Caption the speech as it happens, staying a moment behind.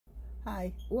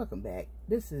Hi, welcome back.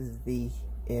 This is the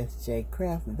SJ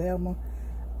Craft Velma.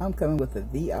 I'm coming with a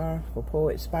VR for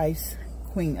Poetspice,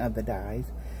 Queen of the Dies.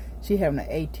 She having an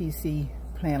ATC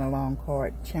Plan Along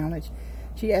card challenge.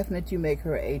 She asking that you make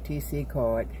her an ATC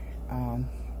card.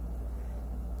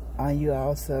 You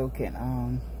also can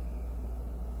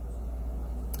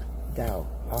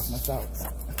off my socks.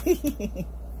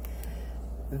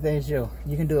 Visual.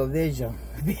 You can do a visual.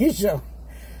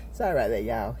 Sorry about that,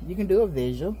 y'all. You can do a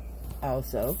visual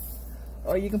also,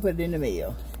 or you can put it in the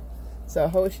mail. So I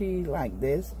hope she like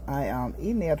this. I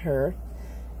emailed her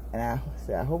and I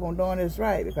said I hope I'm doing this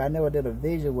right, because I never did a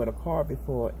visual with a card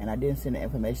before and I didn't send the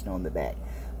information on the back,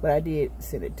 but I did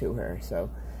send it to her.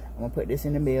 So I'm gonna put this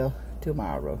in the mail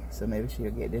tomorrow, so maybe she'll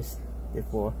get this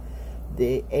before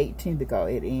the 18th,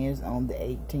 because it ends on the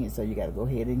 18th. So you got to go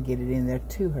ahead and get it in there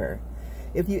to her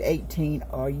if you're 18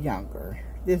 or younger.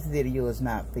 This video is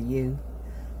not for you.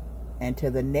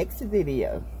 Until the next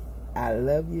video, I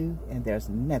love you and there's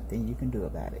nothing you can do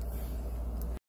about it.